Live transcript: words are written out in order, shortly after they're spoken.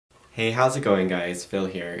Hey, how's it going guys? Phil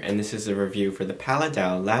here, and this is a review for the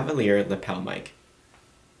Paladou Lavalier Lapel mic.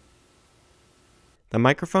 The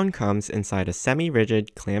microphone comes inside a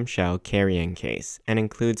semi-rigid clamshell carrying case and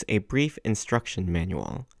includes a brief instruction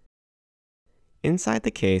manual. Inside the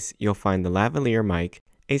case, you'll find the lavalier mic,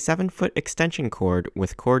 a 7-foot extension cord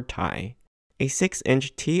with cord tie, a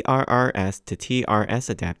 6-inch TRRS to TRS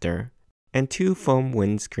adapter, and 2 foam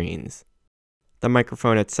windscreens. The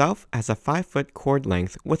microphone itself has a 5-foot cord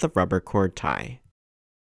length with a rubber cord tie.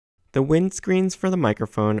 The windscreens for the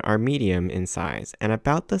microphone are medium in size and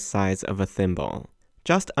about the size of a thimble.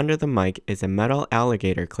 Just under the mic is a metal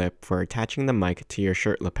alligator clip for attaching the mic to your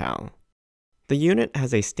shirt lapel. The unit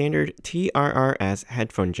has a standard TRRS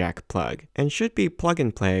headphone jack plug and should be plug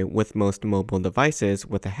and play with most mobile devices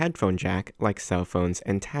with a headphone jack like cell phones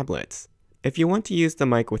and tablets. If you want to use the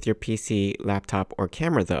mic with your PC, laptop, or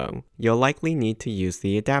camera though, you'll likely need to use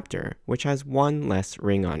the adapter, which has one less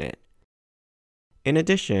ring on it. In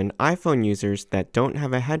addition, iPhone users that don't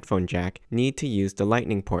have a headphone jack need to use the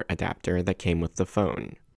lightning port adapter that came with the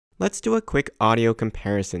phone. Let's do a quick audio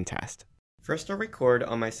comparison test. First, I'll record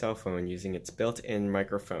on my cell phone using its built-in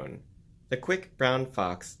microphone. The quick brown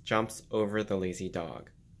fox jumps over the lazy dog.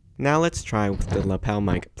 Now let's try with the lapel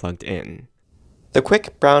mic plugged in. The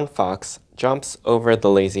quick brown fox jumps over the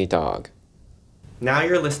lazy dog. Now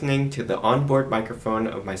you're listening to the onboard microphone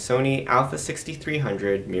of my Sony Alpha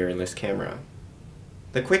 6300 mirrorless camera.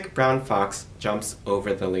 The quick brown fox jumps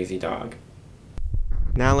over the lazy dog.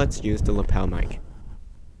 Now let's use the lapel mic.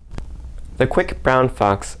 The quick brown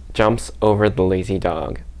fox jumps over the lazy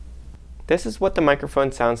dog. This is what the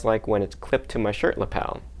microphone sounds like when it's clipped to my shirt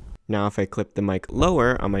lapel. Now if I clip the mic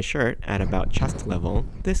lower on my shirt at about chest level,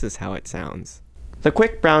 this is how it sounds. The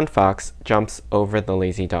quick brown fox jumps over the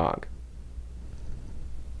lazy dog.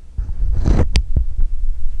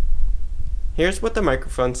 Here's what the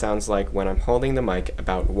microphone sounds like when I'm holding the mic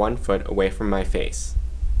about 1 foot away from my face.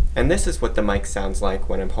 And this is what the mic sounds like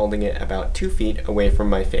when I'm holding it about 2 feet away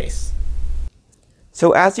from my face.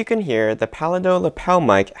 So as you can hear, the Paladou lapel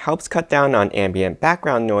mic helps cut down on ambient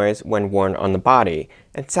background noise when worn on the body,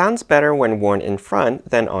 and sounds better when worn in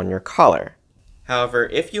front than on your collar. However,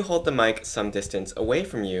 if you hold the mic some distance away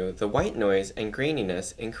from you, the white noise and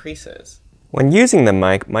graininess increases. When using the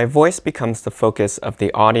mic, my voice becomes the focus of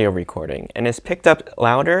the audio recording and is picked up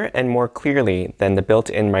louder and more clearly than the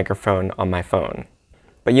built-in microphone on my phone.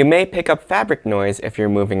 But you may pick up fabric noise if you're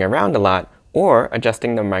moving around a lot or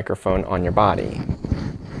adjusting the microphone on your body.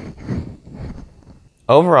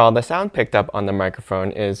 Overall, the sound picked up on the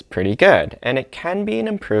microphone is pretty good, and it can be an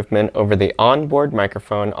improvement over the onboard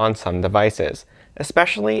microphone on some devices,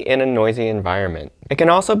 especially in a noisy environment. It can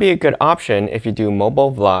also be a good option if you do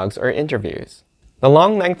mobile vlogs or interviews. The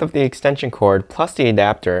long length of the extension cord plus the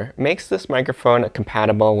adapter makes this microphone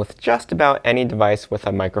compatible with just about any device with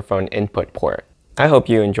a microphone input port. I hope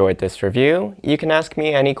you enjoyed this review. You can ask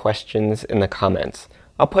me any questions in the comments.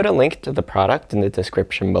 I'll put a link to the product in the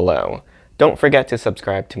description below. Don't forget to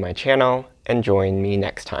subscribe to my channel and join me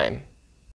next time.